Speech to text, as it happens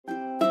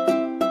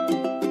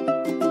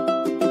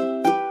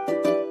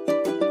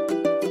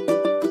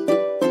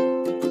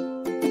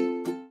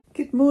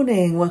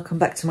morning, welcome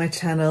back to my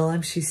channel.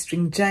 I'm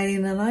Shoestring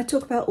Jane and I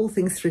talk about all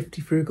things thrifty,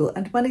 frugal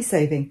and money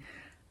saving.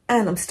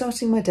 And I'm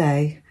starting my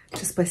day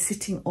just by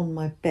sitting on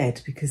my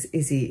bed because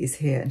Izzy is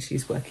here and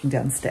she's working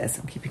downstairs.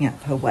 I'm keeping out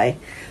of her way.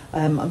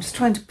 I'm just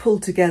trying to pull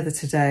together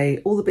today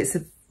all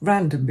the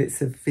random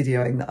bits of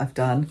videoing that I've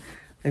done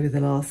over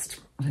the last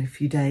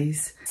few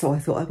days. So I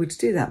thought I would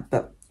do that.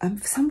 But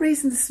for some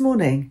reason this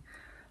morning,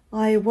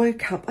 I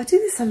woke up, I do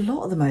this a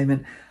lot at the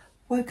moment,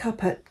 woke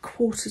up at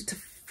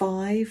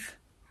 4:45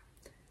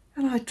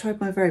 and I tried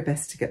my very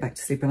best to get back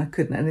to sleep and I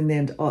couldn't. And in the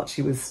end,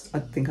 Archie was, I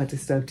think I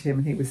disturbed him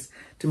and he was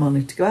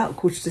demanding to go out.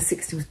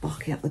 4:45, he was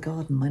barking up the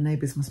garden. My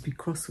neighbours must be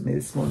cross with me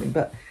this morning,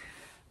 but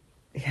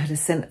he had a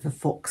scent of a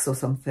fox or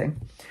something.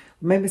 I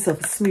made myself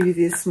a smoothie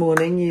this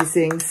morning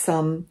using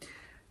some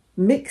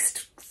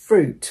mixed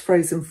fruit,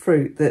 frozen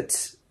fruit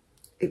that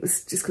it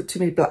was just got too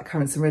many black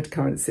currants and red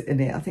currants in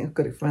it. I think I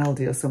got it from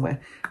Aldi or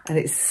somewhere. And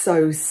it's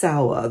so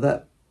sour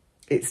that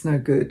it's no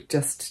good,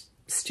 just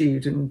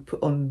stewed and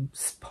put on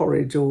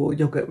porridge or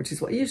yoghurt, which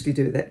is what I usually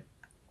do with it.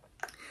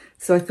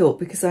 So I thought,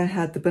 because I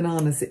had the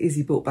bananas that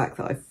Izzy brought back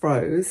that I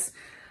froze,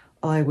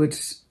 I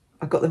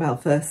got them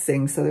out first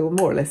thing, so they were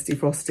more or less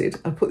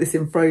defrosted. I put this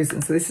in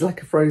frozen, so this is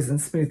like a frozen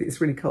smoothie. It's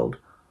really cold.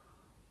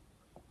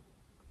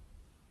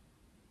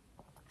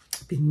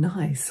 It'd be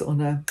nice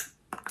on a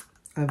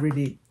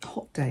really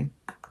hot day.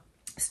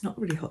 It's not a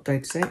really hot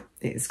day today.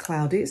 It is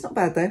cloudy. It's not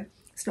bad though.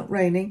 It's not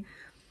raining.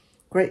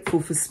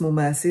 Grateful for small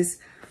mercies.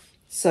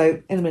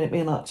 So in a minute, me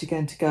and Archie are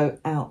going to go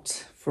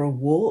out for a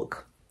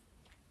walk.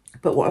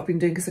 But what I've been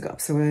doing, because I got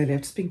up so early,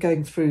 I've just been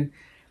going through,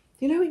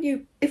 you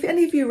know, if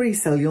any of you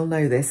resell, you'll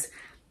know this,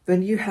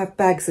 when you have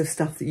bags of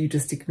stuff that you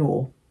just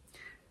ignore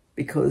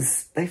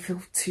because they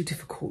feel too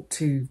difficult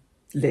to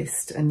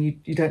list and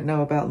you don't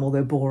know about them or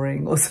they're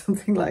boring or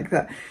something like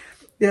that.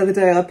 The other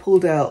day I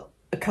pulled out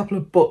a couple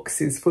of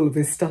boxes full of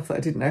this stuff that I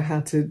didn't know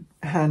how to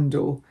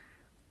handle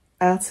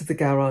out of the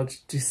garage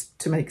just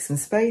to make some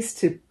space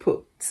to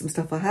put some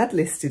stuff I had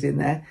listed in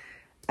there,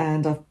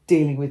 and I'm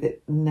dealing with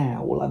it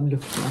now while I'm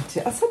looking at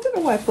it. I don't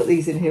know why I put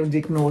these in here and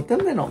ignored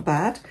them. They're not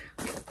bad.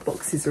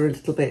 Boxes are a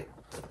little bit,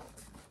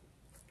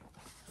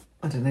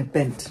 I don't know,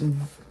 bent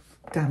and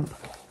damp.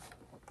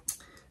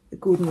 The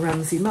Gordon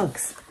Ramsay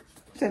mugs.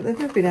 They've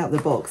never been out of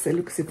the box. They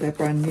look as if they're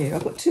brand new.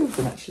 I've got two of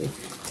them actually.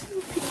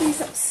 I picked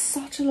these up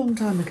such a long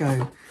time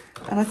ago.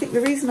 And I think the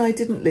reason I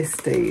didn't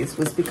list these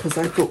was because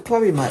I thought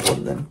Chloe might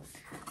want them.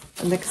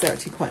 And because they're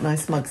actually quite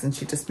nice mugs and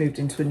she just moved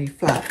into a new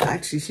flat. But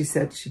actually, she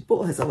said she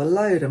bought herself a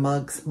load of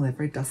mugs. Well, they're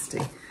very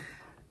dusty.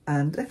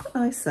 And they're quite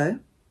nice though.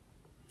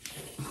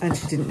 And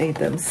she didn't need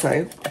them,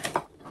 so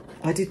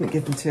I didn't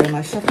give them to her. And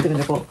I shoved them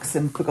in a box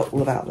and forgot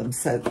all about them.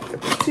 So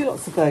I've got two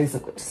lots of those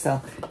I've got to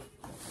sell.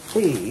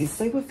 These,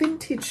 they were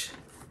vintage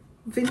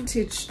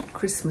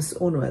Christmas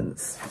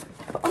ornaments.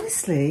 But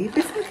honestly,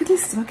 before I could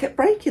list them, I kept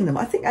breaking them.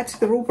 I think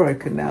actually they're all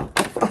broken now.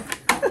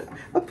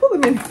 I put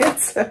them in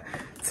here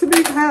to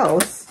move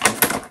house.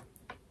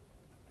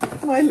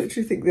 And I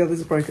literally think the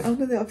others are broken. Oh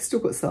no, I've still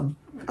got some.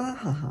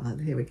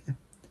 Here we go.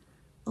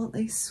 Aren't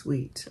they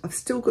sweet? I've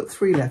still got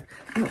 3 left.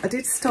 I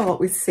did start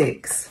with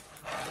 6.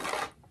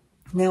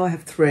 Now I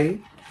have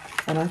 3.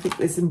 And I think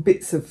there's some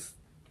bits of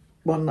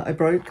one that I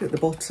broke at the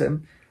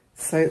bottom.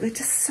 So they're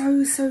just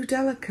so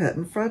delicate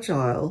and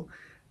fragile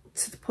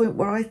to the point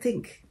where I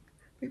think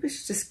maybe I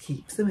should just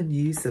keep them and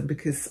use them,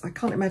 because I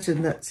can't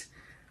imagine that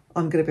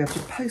I'm going to be able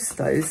to post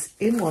those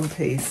in one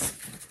piece.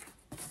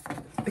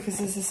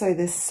 Because as I say,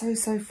 they're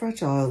so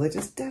fragile. They're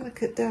just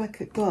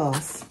delicate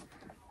glass.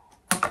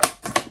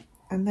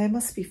 And they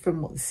must be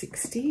from, what, the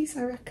 60s,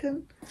 I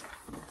reckon?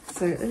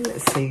 So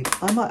let's see.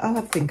 I'll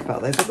have to think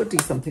about those. I've got to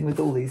do something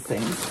with all these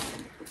things.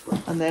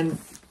 And then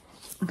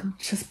I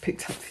just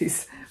picked up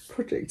these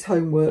project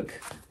homework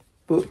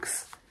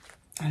books.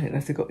 I don't know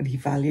if they've got any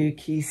value.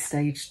 Key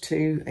Stage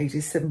 2,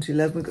 ages 7 to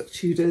 11. We've got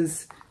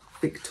Tudors,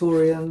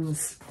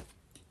 Victorians,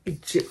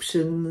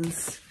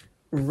 Egyptians,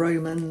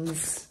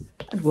 Romans,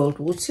 and World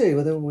War II.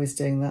 Well, they're always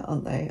doing that,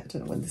 aren't they? I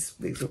don't know when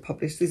these were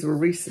published. These were a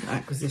recent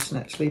acquisition,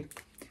 actually.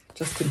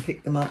 Justin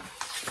picked them up.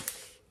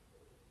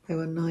 They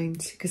were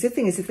 90. Because the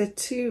thing is, if they're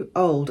too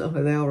old, oh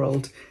no, they are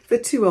old. If they're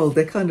too old,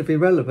 they're kind of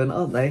irrelevant,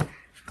 aren't they?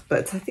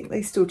 But I think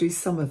they still do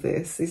some of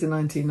this. These are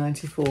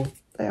 1994.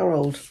 They are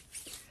old.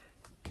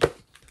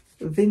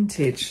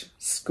 Vintage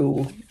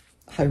school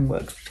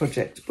homework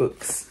project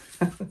books.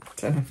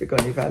 Don't know if they've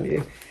got any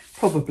value.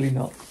 Probably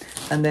not.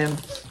 And then,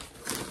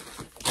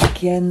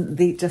 again,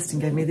 Justin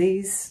gave me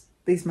these.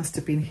 These must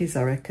have been his,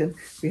 I reckon.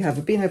 We have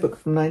a Beano book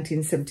from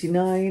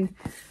 1979,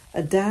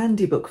 a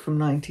Dandy book from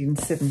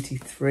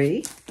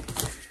 1973,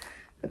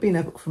 a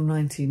Beano book from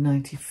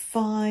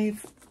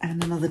 1995,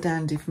 and another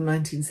Dandy from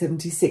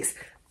 1976.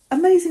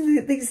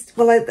 Amazingly, these,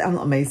 well,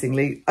 not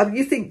amazingly,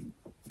 you think,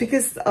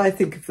 because I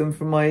think of them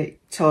from my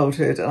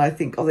childhood and I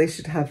think, oh, they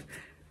should have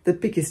the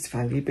biggest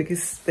value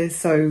because they're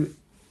so,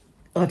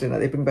 I don't know,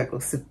 they bring back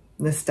lots of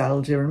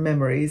nostalgia and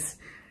memories.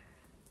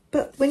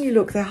 But when you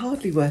look, they're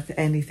hardly worth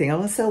anything.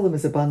 I'll sell them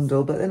as a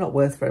bundle, but they're not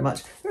worth very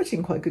much. They're actually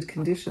in quite good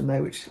condition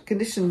though, which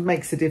condition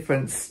makes a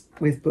difference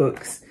with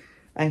books.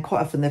 And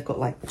quite often they've got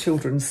like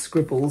children's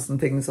scribbles and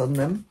things on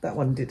them. That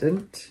one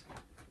didn't.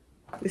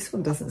 This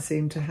one doesn't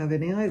seem to have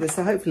any either.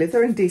 So hopefully if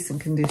they're in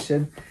decent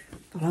condition,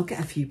 but I'll get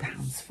a few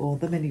pounds for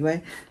them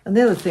anyway. And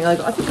the other thing, I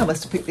think I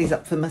must have picked these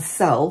up for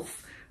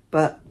myself,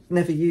 but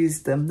never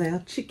used them. They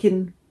are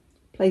chicken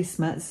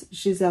placemats,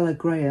 Gisela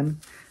Graham.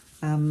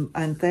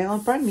 And they are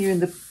brand new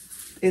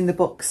in the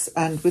box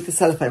and with the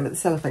cellophane, but the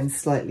cellophane's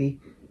slightly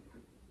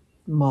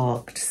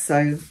marked.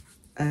 So,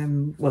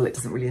 well, it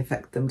doesn't really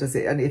affect them, does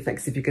it? It only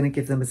affects if you're going to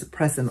give them as a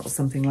present or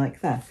something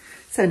like that.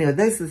 So anyway,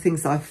 those are the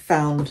things I've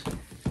found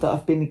that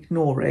I've been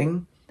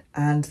ignoring.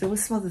 And there were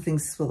some other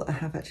things as well that I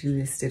have actually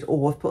listed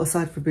or I've put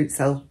aside for a boot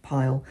sale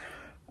pile.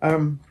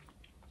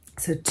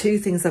 So 2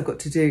 things I've got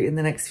to do in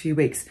the next few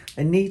weeks.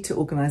 I need to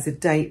organise a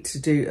date to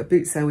do a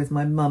boot sale with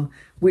my mum,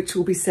 which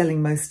will be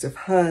selling most of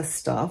her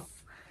stuff.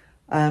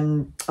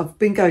 I've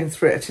been going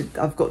through it. Actually,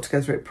 I've got to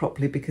go through it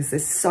properly because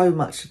there's so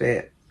much of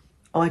it.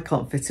 I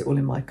can't fit it all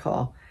in my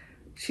car.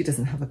 She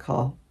doesn't have a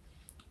car.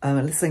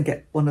 Unless I can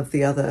get one of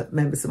the other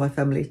members of my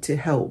family to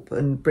help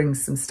and bring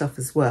some stuff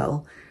as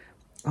well.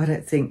 I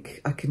don't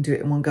think I can do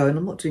it in one go. And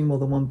I'm not doing more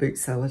than one boot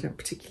sale. I don't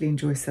particularly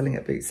enjoy selling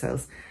at boot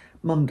sales.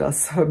 Mum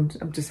does, so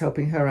I'm just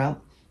helping her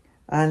out.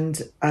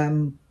 And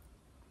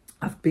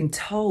I've been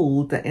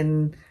told that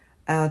in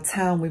our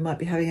town we might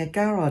be having a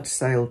garage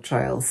sale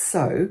trail.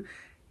 So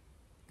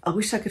I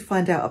wish I could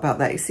find out about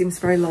that. It seems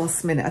very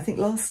last minute. I think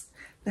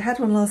they had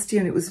one last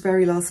year and it was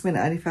very last minute.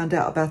 I only found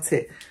out about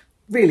it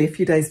really a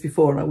few days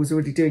before and I was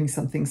already doing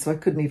something, so I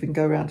couldn't even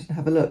go around and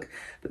have a look.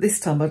 But this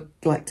time I'd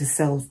like to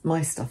sell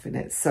my stuff in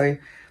it. So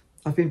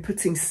I've been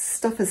putting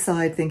stuff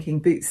aside thinking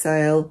boot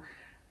sale,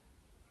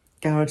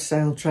 garage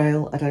sale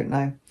trail, I don't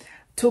know.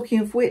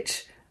 Talking of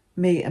which,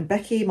 me and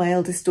Becky, my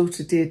eldest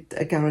daughter, did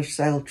a garage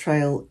sale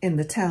trail in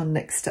the town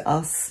next to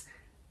us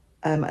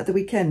at the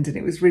weekend and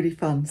it was really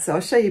fun. So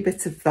I'll show you a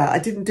bit of that. I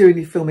didn't do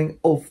any filming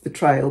of the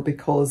trail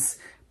because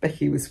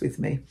Becky was with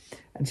me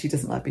and she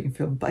doesn't like being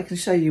filmed, but I can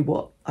show you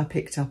what I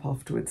picked up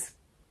afterwards.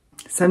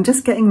 So I'm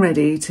just getting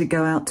ready to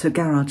go out to a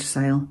garage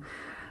sale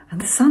and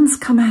the sun's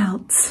come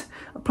out.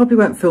 I probably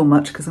won't film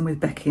much because I'm with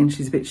Becky and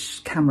she's a bit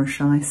camera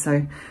shy, so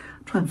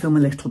I'll try and film a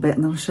little bit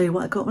and then I'll show you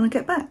what I got when I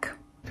get back.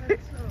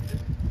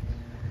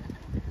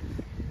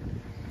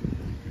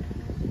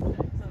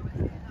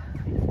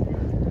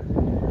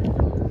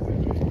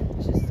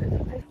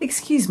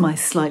 Excuse my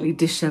slightly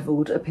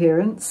dishevelled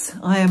appearance.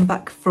 I am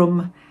back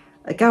from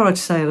a garage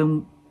sale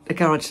and a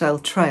garage sale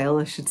trail,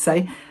 I should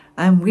say,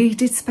 and we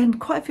did spend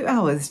quite a few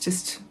hours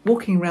just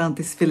walking around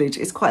this village.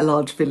 It's quite a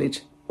large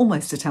village,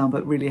 almost a town,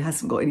 but really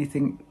hasn't got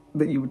anything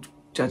that you would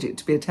judge it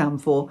to be a town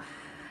for,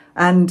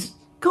 and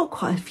got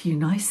quite a few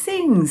nice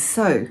things.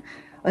 So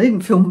I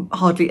didn't film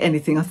hardly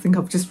anything. I think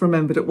I've just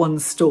remembered at one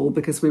stall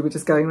because we were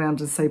just going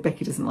around and say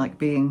Becky doesn't like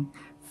being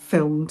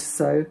filmed,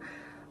 so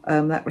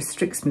that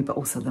restricts me, but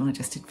also then I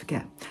just did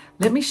forget.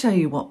 Let me show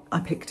you what I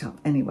picked up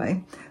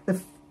anyway.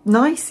 The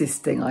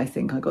nicest thing I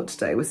think I got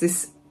today was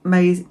this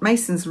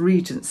Mason's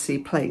Regency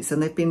plates,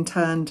 and they've been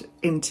turned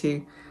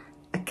into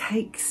a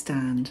cake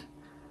stand.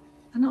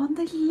 And aren't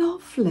they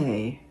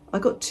lovely? I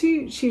got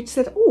 2, she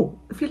said, oh,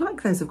 if you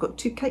like those, I've got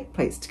 2 cake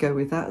plates to go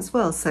with that as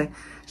well. So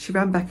she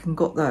ran back and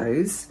got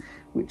those,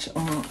 which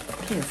are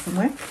here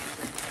somewhere.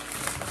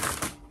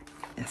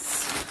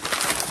 Yes.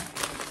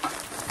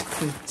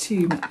 So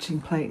 2 matching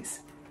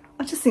plates.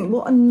 I just think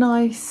what a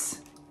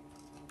nice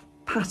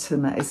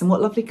pattern that is and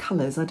what lovely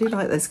colours. I do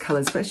like those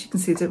colours, but as you can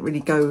see, they don't really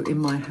go in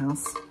my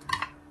house.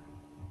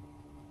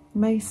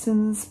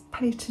 Mason's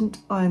Patent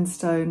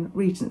Ironstone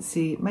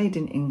Regency, made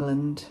in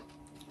England.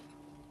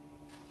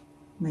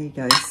 There you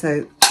go.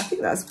 So I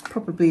think that's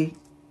probably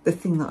the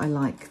thing that I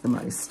like the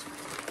most.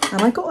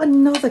 And I got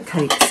another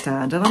cake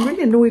stand and I'm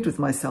really annoyed with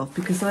myself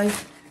because I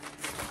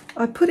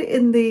put it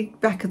in the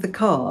back of the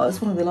car.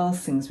 It's one of the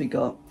last things we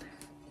got.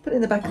 Put it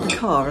in the back of the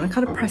car and I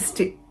kind of pressed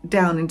it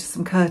down into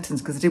some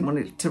curtains because I didn't want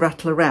it to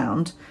rattle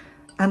around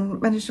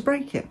and managed to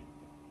break it.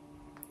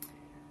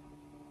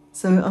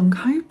 So I'm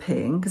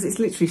hoping, because it's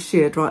literally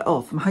sheared right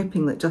off, I'm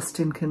hoping that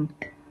Justin can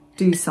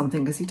do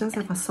something because he does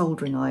have a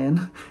soldering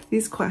iron.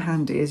 He's quite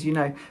handy, as you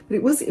know, but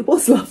it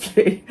was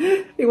lovely.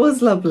 It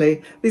was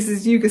lovely. This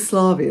is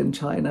Yugoslavian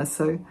china,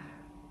 so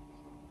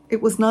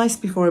it was nice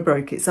before I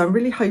broke it. So I'm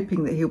really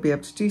hoping that he'll be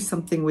able to do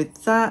something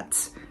with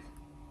that.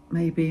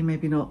 Maybe,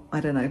 maybe not, I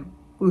don't know.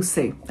 We'll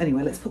see.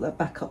 Anyway, let's put that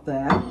back up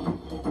there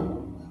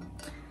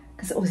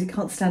because obviously it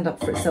can't stand up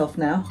for itself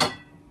now.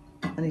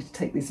 I need to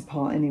take these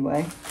apart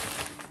anyway.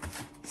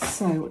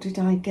 So what did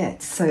I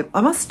get? So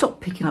I must stop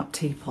picking up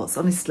teapots,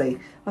 honestly.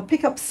 I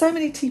pick up so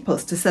many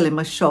teapots to sell in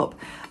my shop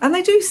and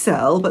they do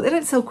sell, but they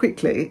don't sell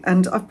quickly.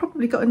 And I've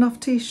probably got enough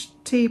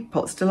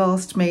teapots to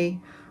last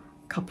me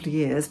a couple of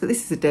years, but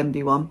this is a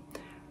Denby one.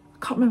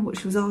 I can't remember what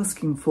she was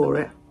asking for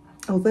it.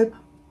 Oh,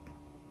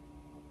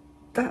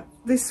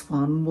 this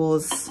one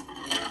was,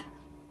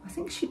 I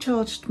think she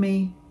charged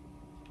me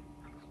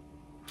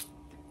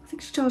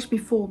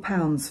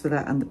 £4 for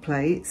that and the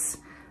plates.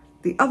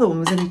 The other one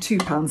was only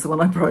 £2, the one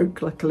I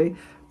broke, luckily.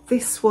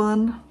 This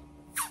one,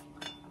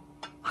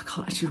 I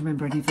can't actually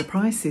remember any of the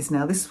prices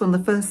now. This is one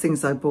of the first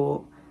things I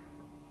bought.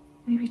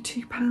 Maybe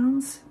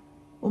 £2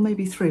 or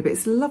maybe £3, but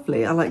it's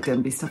lovely. I like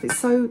Denby stuff. It's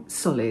so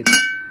solid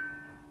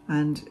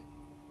and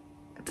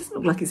it doesn't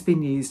look like it's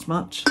been used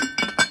much.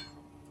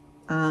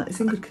 It's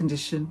in good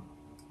condition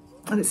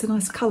and it's a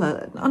nice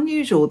colour.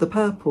 Unusual, the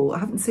purple. I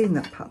haven't seen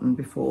that pattern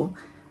before.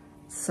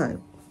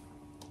 So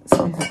let's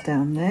move that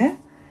down there.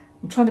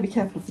 I'm trying to be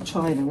careful of the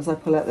china as I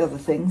pull out the other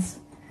things.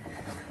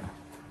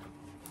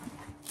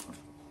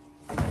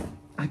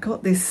 I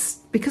got this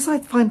because I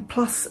find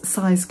plus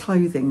size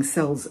clothing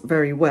sells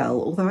very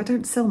well, although I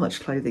don't sell much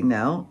clothing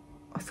now.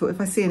 I thought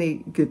if I see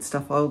any good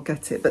stuff, I'll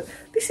get it. But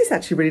this is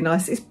actually really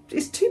nice.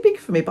 It's too big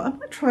for me, but I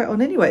might try it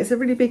on anyway. It's a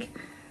really big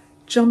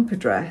jumper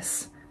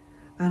dress.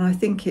 And I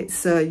think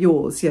it's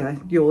yours, yeah,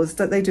 yours.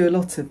 They do a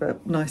lot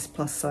of nice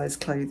plus size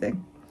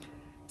clothing.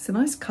 It's a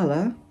nice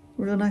colour,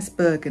 real nice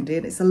burgundy,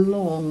 and it's a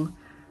long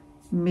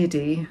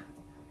midi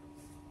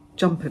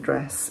jumper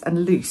dress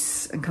and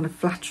loose and kind of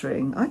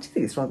flattering. I actually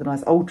think it's rather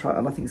nice. I'll try it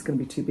on. I think it's going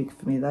to be too big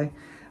for me though.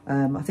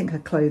 I think her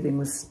clothing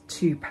was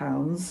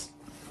 £2.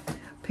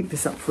 Picked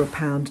this up for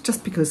 £1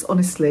 just because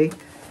honestly,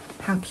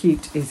 how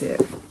cute is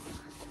it?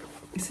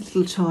 It's a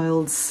little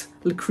child's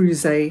Le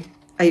Creuset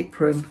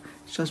apron.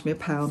 She charged me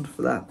 £1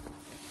 for that.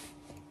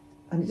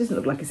 And it doesn't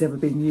look like it's ever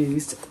been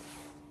used.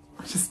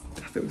 I just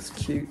thought it was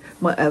cute.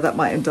 That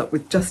might end up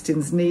with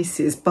Justin's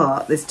nieces,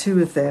 but there's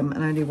 2 of them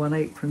and only 1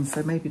 apron,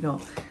 so maybe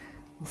not.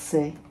 We'll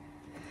see.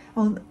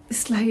 Oh,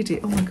 this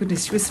lady, oh my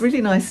goodness, she was a really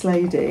nice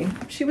lady.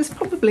 She was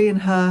probably in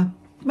her,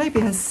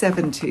 maybe her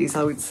 70s,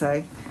 I would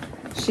say.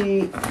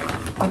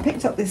 I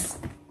picked up this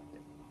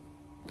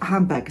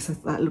handbag because I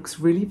thought that looks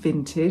really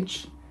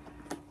vintage.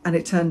 And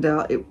it turned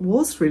out it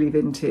was really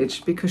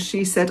vintage because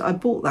she said, I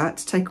bought that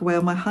to take away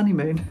on my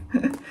honeymoon.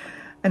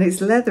 And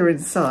it's leather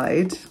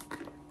inside.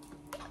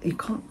 You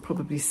can't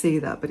probably see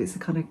that, but it's a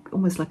kind of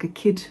almost like a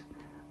kid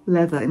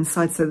leather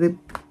inside. So the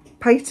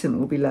patent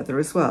will be leather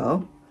as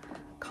well.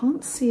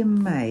 Can't see a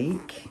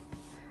make.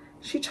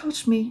 She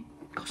charged me,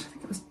 gosh, I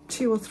think it was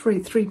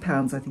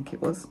 £3 I think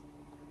it was.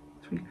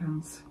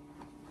 £3.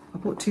 I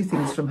bought 2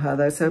 things from her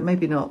though, so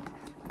maybe not.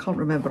 Can't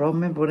remember. I'll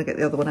remember when I get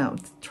the other one out.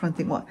 Try and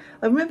think what.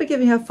 I remember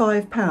giving her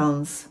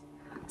 £5,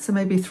 so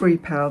maybe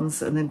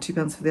 £3 and then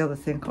 £2 for the other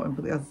thing. I can't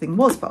remember what the other thing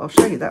was, but I'll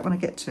show you that when I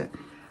get to it.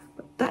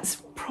 But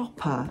that's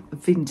proper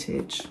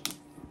vintage.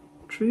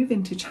 True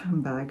vintage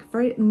handbag.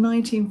 Very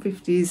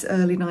 1950s,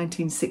 early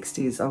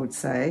 1960s, I would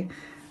say.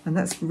 And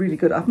that's really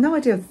good. I've no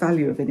idea the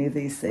value of any of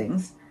these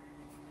things.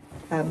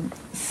 No,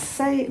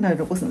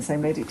 it wasn't the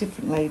same lady,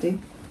 different lady.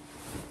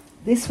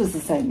 This was the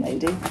same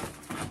lady.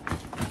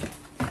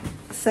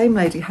 The same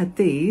lady had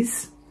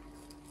these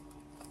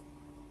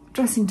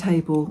dressing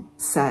table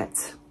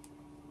set.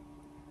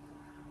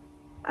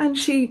 And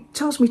she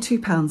charged me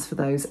 £2 for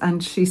those.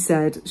 And she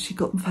said she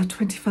got them for her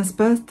 21st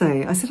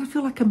birthday. I said, I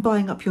feel like I'm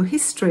buying up your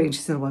history. And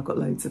she said, oh, I've got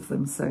loads of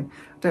them, so I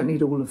don't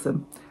need all of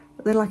them.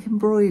 But they're like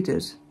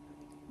embroidered.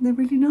 And they're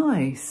really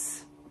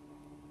nice.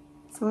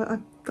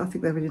 So I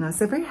think they're really nice.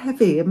 They're very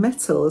heavy and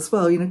metal as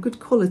well, you know, good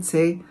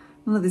quality.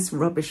 None of this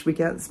rubbish we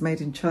get that's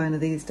made in China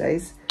these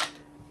days.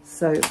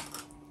 So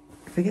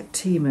if I get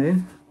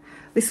Temu,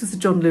 this was a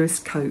John Lewis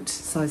coat,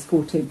 size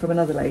 14 from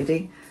another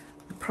lady.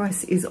 The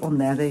price is on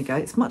there, there you go.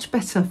 It's much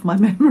better for my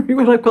memory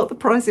when I've got the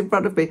price in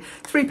front of me.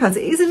 £3,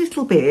 it is a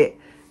little bit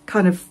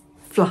kind of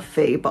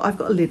fluffy, but I've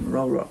got a lint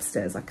roller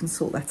upstairs. I can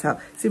sort that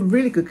out. It's in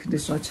really good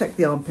condition. I check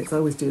the armpits. I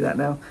always do that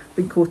now.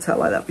 Been caught out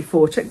like that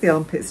before. Check the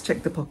armpits,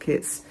 check the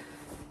pockets.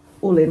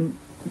 All in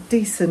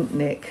decent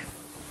nick.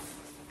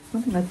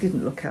 One thing I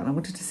didn't look at, and I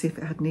wanted to see if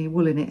it had any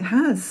wool in it. It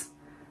has.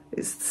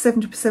 It's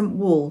 70%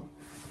 wool,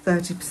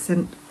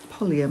 30%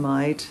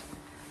 polyamide.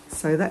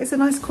 So that is a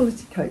nice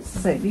quality coat.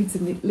 So it needs a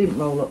lint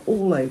roller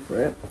all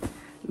over it.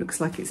 It looks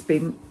like it's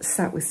been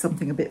sat with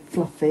something a bit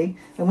fluffy.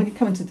 And when you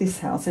come into this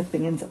house,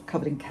 everything ends up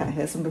covered in cat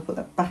hair. So I'm going to put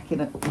that back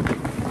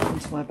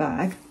into my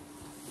bag.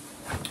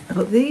 I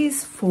got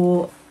these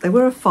for, they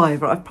were a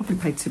 £5. I've probably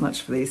paid too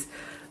much for these.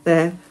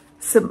 They're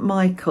St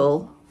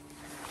Michael,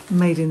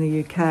 made in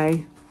the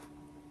UK.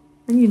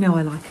 And you know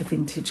I like a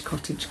vintage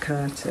cottage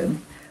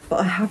curtain.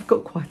 But I have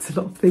got quite a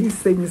lot of these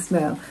things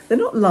now. They're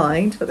not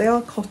lined, but they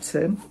are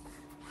cotton.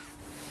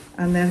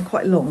 And they're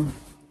quite long,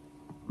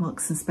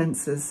 Marks and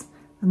Spencer's.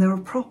 And they're a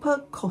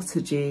proper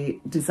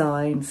cottagey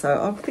design,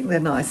 so I think they're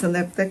nice. And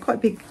they're quite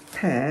a big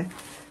pair.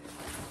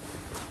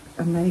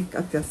 And I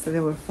guess they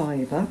were a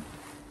 £5.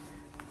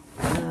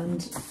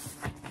 And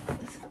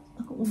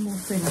I've got one more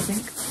thing, I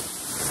think.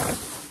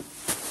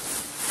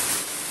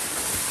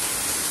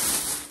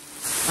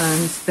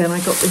 And then I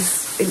got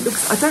this, it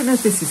looks, I don't know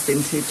if this is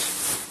vintage.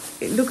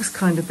 It looks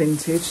kind of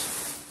vintage.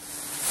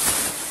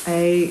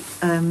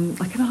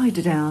 Like an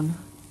eiderdown,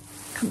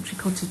 country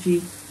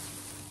cottagey.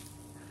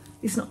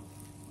 It's not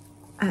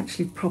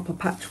actually proper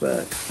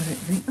patchwork, I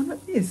don't think. Oh,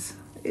 it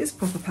is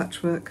proper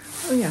patchwork.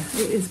 Oh yeah,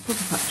 it is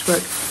proper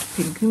patchwork.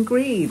 Pink and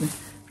green,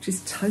 which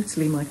is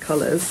totally my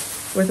colours.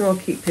 Whether I'll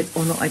keep it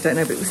or not, I don't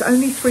know, but it was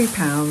only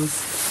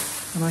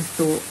 £3. And I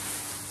thought,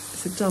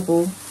 it's a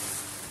double.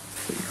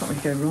 But you can't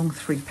really go wrong,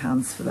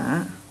 £3 for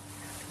that.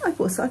 I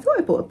thought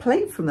I bought a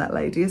plate from that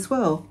lady as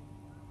well.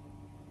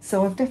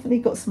 So I've definitely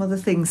got some other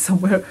things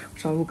somewhere,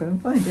 which I will go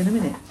and find in a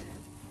minute.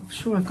 I'm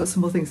sure I've got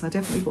some more things. I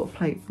definitely bought a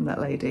plate from that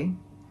lady.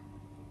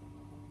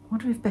 I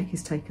wonder if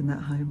Becky's taken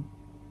that home,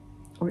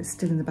 or it's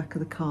still in the back of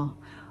the car.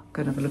 I'll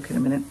go and have a look in a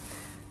minute.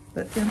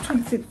 But yeah, I'm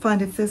trying to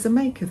find if there's a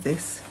make of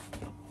this.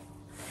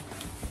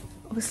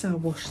 Obviously I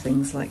wash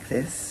things like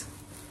this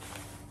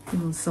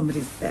on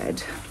somebody's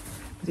bed,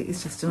 but it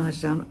is just an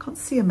eiderdown. I can't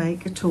see a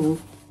make at all.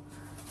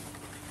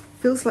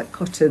 Feels like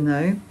cotton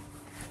though.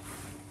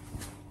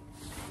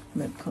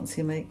 No, can't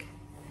see a make.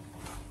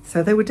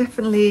 So they were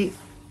definitely,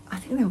 I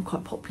think they were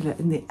quite popular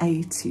in the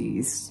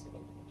 80s.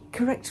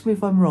 Correct me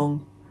if I'm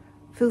wrong.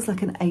 Feels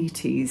like an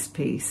 80s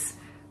piece,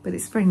 but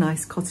it's very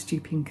nice,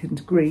 cottagey pink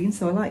and green,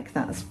 so I like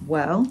that as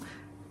well.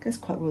 Goes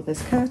quite well with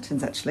those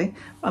curtains actually.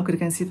 I'm going to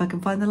go and see if I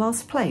can find the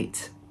last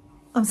plate.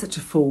 I'm such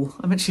a fool.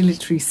 I'm actually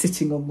literally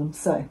sitting on them.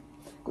 So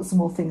got some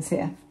more things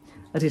here.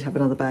 I did have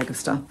another bag of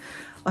stuff.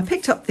 I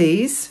picked up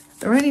these.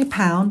 They're only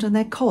 £1 and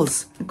they're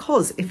cos. And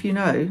cos, if you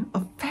know,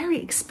 are very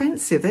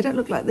expensive. They don't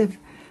look like they've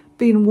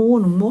been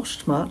worn and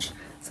washed much.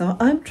 So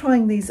I'm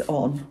trying these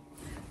on.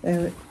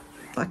 They're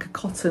like a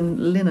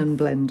cotton linen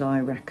blend, I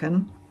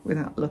reckon,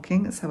 without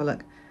looking. Let's have a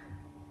look.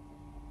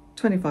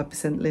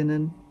 25%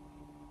 linen.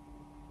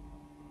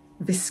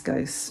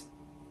 Viscose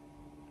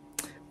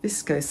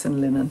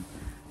and linen.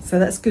 So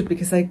that's good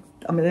because they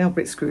are a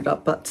bit screwed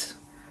up, but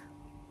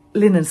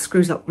linen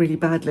screws up really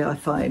badly, I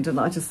find. And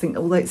I just think,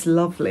 although it's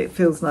lovely, it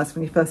feels nice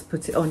when you first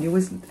put it on. You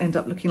always end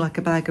up looking like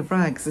a bag of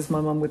rags, as my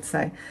mum would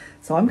say.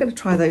 So I'm going to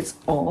try those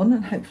on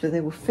and hopefully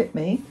they will fit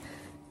me.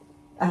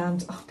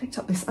 And I picked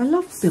up this. I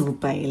love Bill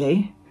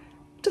Bailey.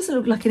 It doesn't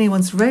look like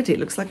anyone's read it. It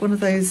looks like one of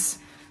those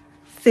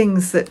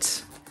things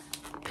that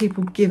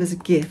people give as a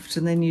gift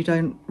and then you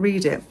don't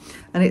read it.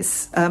 And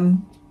it's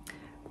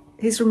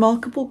his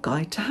remarkable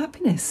guide to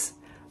happiness.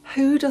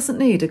 Who doesn't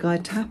need a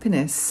guide to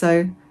happiness?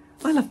 So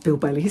I love Bill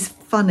Bailey. He's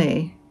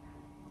funny,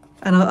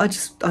 and I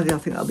think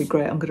that'll be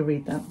great. I'm going to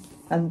read that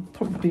and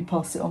probably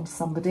pass it on to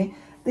somebody.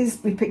 These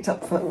we picked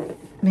up for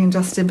me and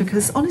Justin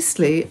because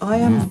honestly I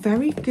am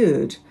very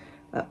good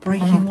at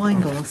breaking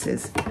wine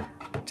glasses.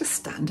 Just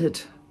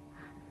standard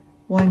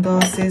wine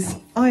glasses.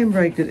 I'm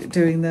very good at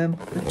doing them.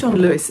 The John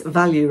Lewis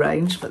value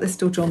range, but they're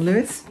still John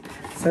Lewis,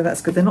 so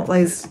that's good. They're not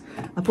those,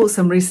 I bought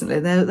some recently,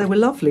 they were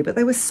lovely, but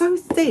they were so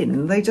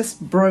thin, they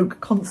just broke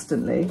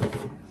constantly.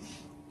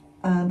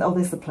 And oh,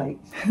 there's the plate.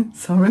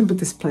 So I remembered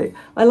this plate.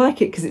 I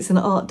like it because it's an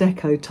Art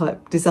Deco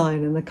type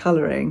design and the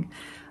colouring.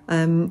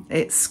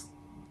 It's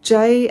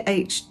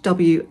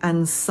JHW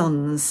and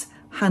Sons,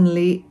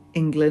 Hanley,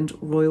 England,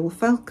 Royal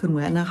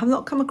Falconware. Now, I have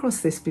not come across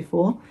this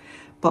before,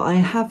 but I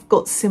have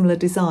got similar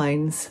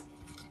designs.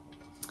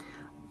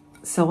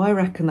 So I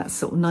reckon that's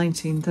sort of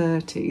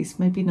 1930s,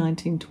 maybe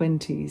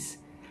 1920s.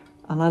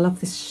 And I love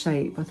this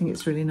shape. I think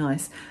it's really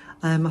nice.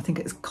 I think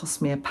it's cost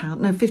me £1.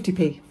 No,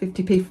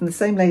 50p from the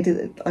same lady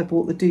that I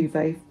bought the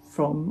duvet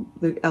from,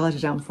 the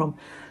eiderdown from.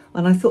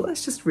 And I thought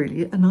that's just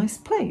really a nice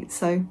plate.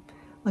 So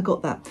I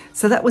got that.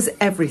 So that was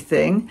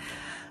everything.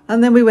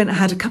 And then we went and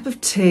had a cup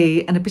of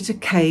tea and a bit of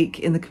cake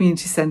in the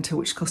community centre,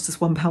 which cost us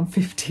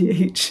 £1.50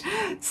 each.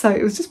 So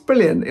it was just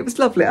brilliant. It was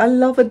lovely. I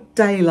love a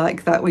day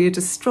like that where you're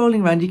just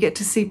strolling around. You get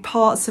to see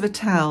parts of a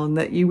town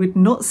that you would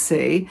not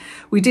see.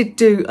 We did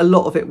do a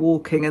lot of it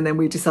walking, and then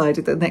we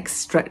decided the next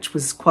stretch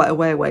was quite a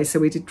way away. So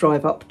we did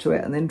drive up to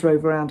it and then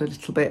drove around a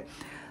little bit.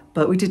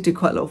 But we did do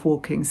quite a lot of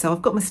walking. So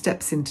I've got my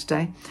steps in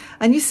today.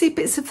 And you see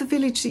bits of the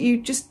village that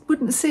you just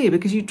wouldn't see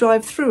because you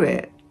drive through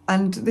it.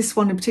 And this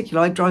one in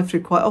particular, I drive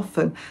through quite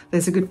often.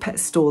 There's a good pet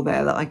store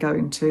there that I go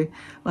into,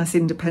 a nice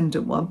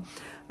independent one.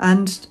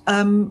 And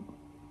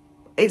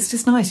it's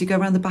just nice. You go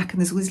around the back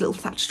and there's all these little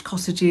thatched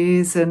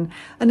cottages and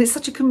it's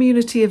such a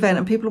community event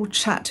and people all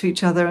chat to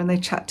each other and they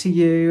chat to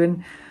you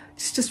and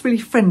it's just really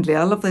friendly.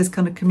 I love those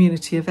kind of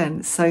community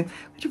events. So we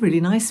had a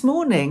really nice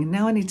morning.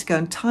 Now I need to go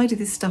and tidy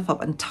this stuff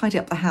up and tidy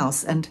up the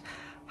house and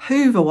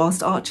hoover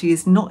whilst Archie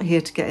is not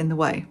here to get in the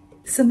way.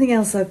 Something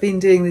else I've been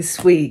doing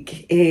this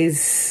week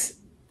is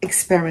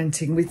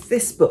experimenting with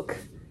this book,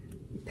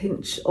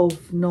 Pinch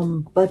of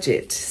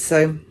Non-Budget.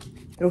 So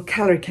they're all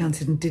calorie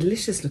counted and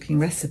delicious looking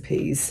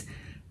recipes.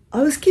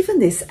 I was given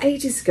this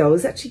ages ago. I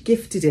was actually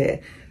gifted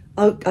it.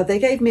 They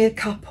gave me a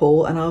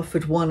couple and I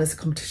offered one as a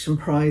competition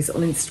prize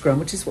on Instagram,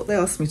 which is what they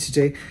asked me to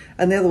do.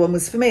 And the other one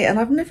was for me. And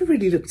I've never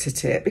really looked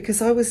at it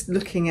because I was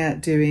looking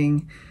at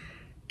doing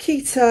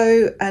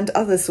keto and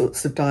other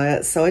sorts of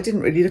diets. So I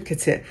didn't really look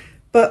at it.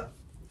 But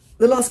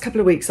the last couple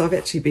of weeks, I've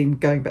actually been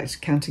going back to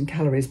counting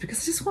calories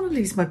because I just want to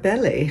lose my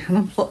belly and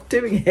I'm not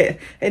doing it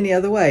any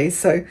other way.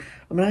 So,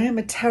 I mean, I am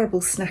a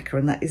terrible snacker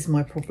and that is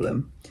my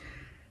problem.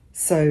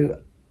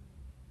 So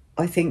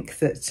I think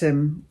that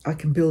I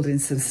can build in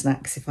some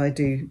snacks if I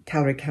do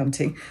calorie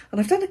counting. And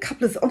I've done a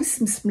couple of,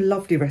 honestly, some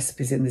lovely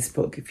recipes in this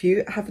book. If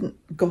you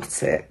haven't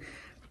got it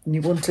and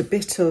you want a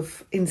bit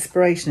of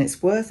inspiration,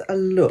 it's worth a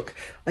look.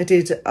 I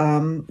did,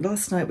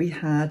 last night we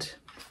had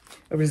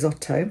a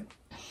risotto.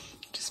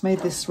 Just made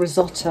this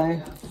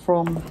risotto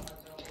from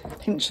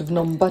Pinch of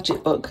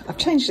Non-Budget book. I've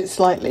changed it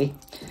slightly,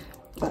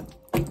 but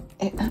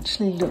it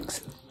actually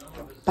looks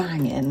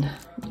banging.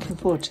 Looking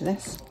forward to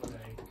this.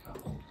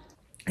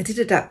 I did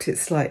adapt it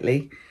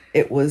slightly.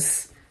 It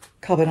was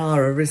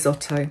carbonara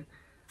risotto,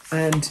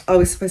 and I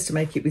was supposed to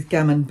make it with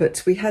gammon,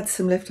 but we had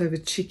some leftover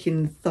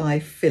chicken thigh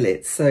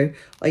fillets, so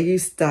I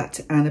used that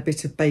and a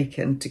bit of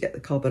bacon to get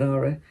the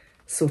carbonara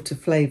sort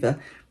of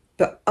flavour.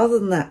 But other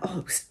than that, oh,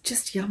 it was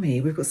just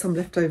yummy. We've got some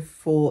left over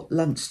for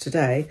lunch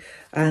today,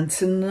 and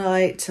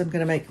tonight I'm going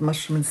to make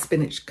mushroom and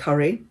spinach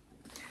curry,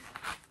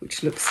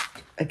 which looks,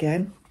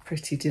 again,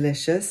 pretty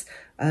delicious.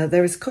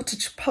 There is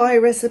cottage pie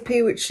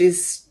recipe, which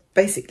is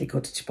basically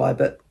cottage pie,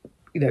 but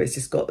you know, it's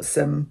just got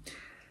some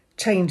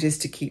changes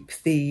to keep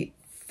the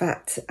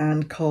fat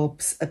and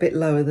carbs a bit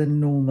lower than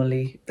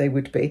normally they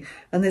would be.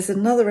 And there's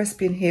another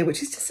recipe in here,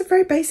 which is just a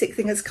very basic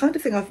thing. It's the kind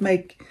of thing I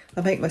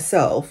make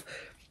myself,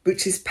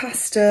 which is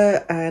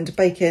pasta and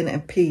bacon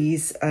and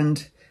peas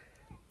and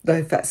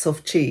low-fat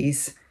soft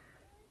cheese.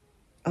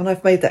 And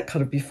I've made that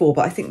kind of before,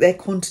 but I think their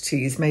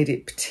quantities made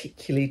it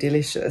particularly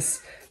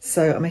delicious.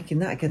 So I'm making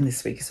that again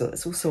this week as well.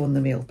 That's also on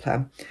the meal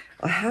plan.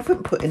 I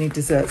haven't put any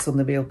desserts on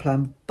the meal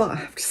plan, but I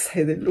have to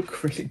say they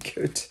look really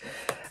good.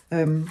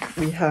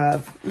 We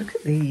have, look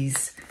at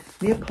these,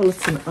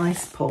 Neapolitan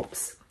ice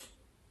pops.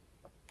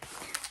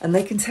 And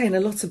they contain a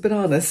lot of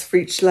bananas for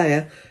each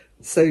layer.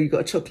 So you've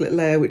got a chocolate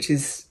layer, which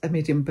is a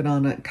medium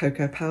banana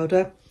cocoa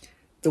powder.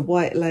 The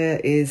white layer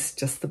is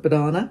just the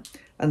banana,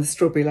 and the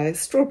strawberry layer is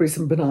strawberries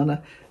and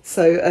banana.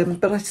 So,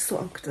 but I just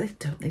thought, oh,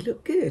 don't they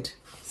look good?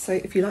 So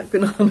if you like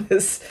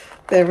bananas,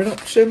 they're an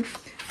option.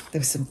 There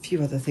were some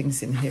few other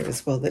things in here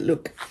as well that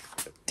look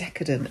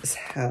decadent as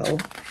hell,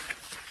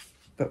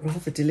 but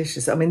rather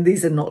delicious. I mean,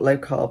 these are not low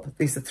carb.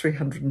 These are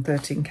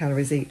 313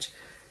 calories each.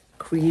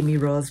 Creamy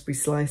raspberry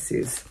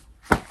slices.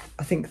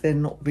 I think they're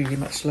not really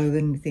much lower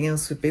than anything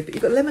else would be, but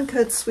you've got lemon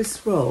curd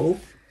Swiss roll.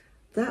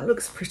 That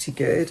looks pretty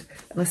good.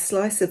 And a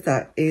slice of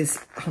that is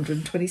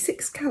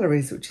 126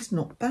 calories, which is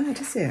not bad,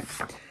 is it?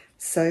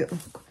 So, oh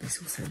God,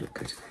 these also look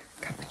good.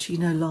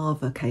 Cappuccino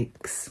lava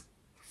cakes.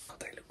 Oh,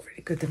 they look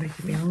really good. They're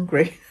making me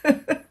hungry.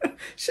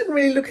 Shouldn't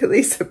really look at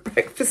these at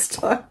breakfast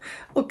time.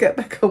 I'll get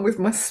back on with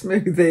my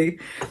smoothie.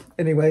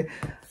 Anyway,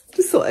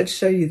 just thought I'd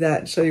show you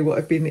that, show you what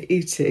I've been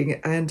eating.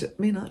 And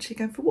me and Archie are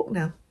going for a walk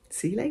now.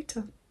 See you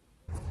later.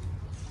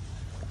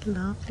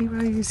 Lovely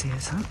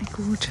roses, aren't they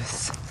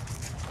gorgeous?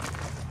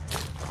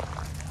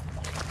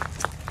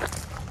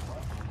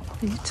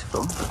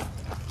 Beautiful.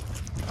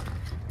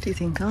 Do you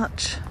think,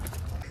 Arch?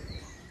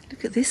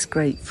 Look at this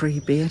great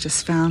freebie I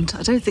just found.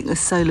 I don't think the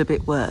solar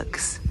bit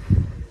works.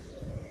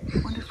 I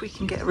wonder if we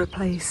can get a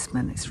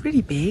replacement. It's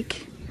really big.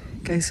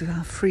 Goes with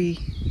our free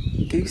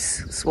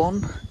goose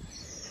swan.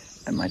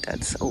 And my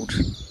dad's old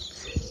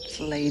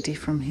little lady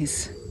from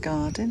his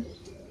garden.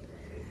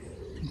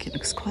 I think it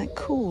looks quite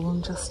cool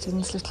on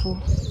Justin's little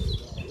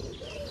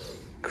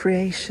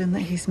creation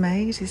that he's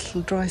made, his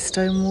little dry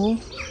stone wall.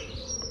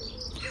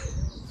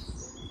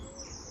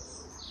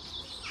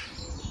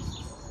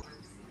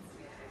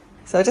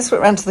 So I just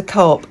went round to the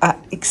co-op at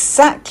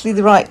exactly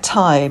the right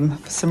time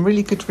for some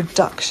really good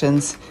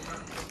reductions.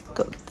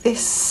 Got this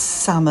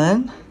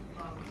salmon,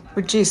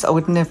 reduced. I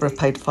would never have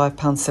paid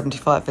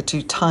 £5.75 for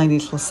two tiny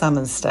little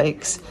salmon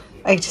steaks.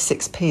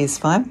 86p is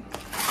fine.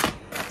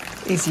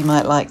 Izzy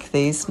might like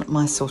these, not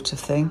my sort of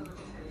thing.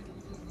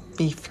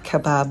 Beef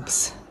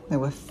kebabs. They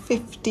were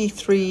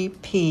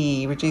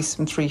 53p, reduced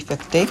from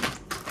 3.50.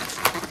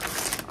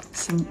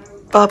 Some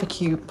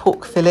barbecue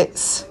pork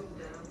fillets.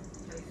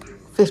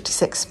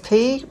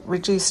 56p,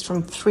 reduced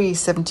from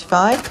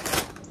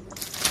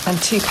 3.75,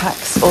 and 2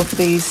 packs of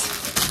these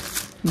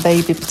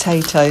baby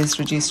potatoes,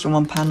 reduced from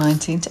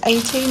 £1.19 to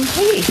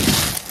 18p.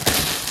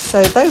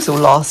 So those will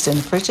last in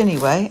the fridge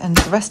anyway, and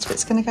the rest of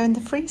it's going to go in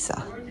the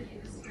freezer.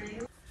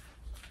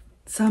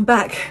 So I'm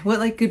back.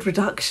 Weren't they good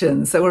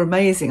reductions? They were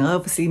amazing. I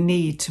obviously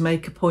need to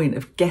make a point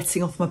of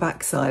getting off my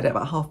backside at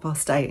about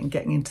 8:30 and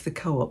getting into the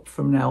co-op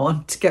from now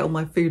on to get all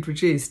my food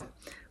reduced.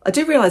 I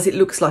do realise it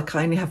looks like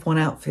I only have one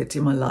outfit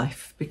in my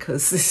life,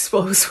 because this is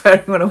what I was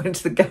wearing when I went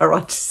to the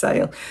garage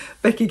sale.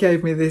 Becky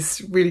gave me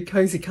this really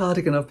cosy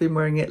cardigan. I've been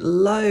wearing it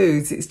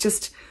loads. It's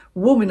just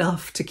warm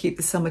enough to keep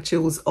the summer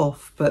chills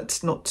off, but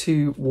not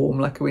too warm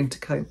like a winter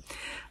coat.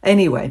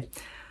 Anyway,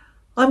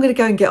 I'm going to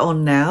go and get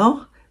on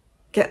now,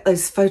 get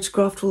those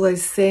photographed, all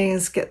those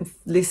things, get the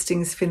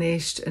listings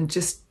finished, and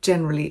just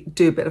generally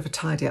do a bit of a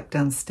tidy up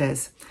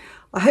downstairs.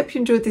 I hope you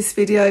enjoyed this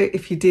video.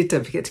 If you did,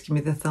 don't forget to give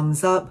me the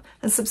thumbs up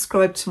and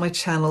subscribe to my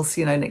channel so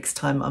you know next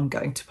time I'm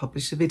going to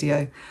publish a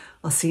video.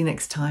 I'll see you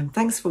next time.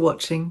 Thanks for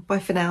watching. Bye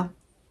for now.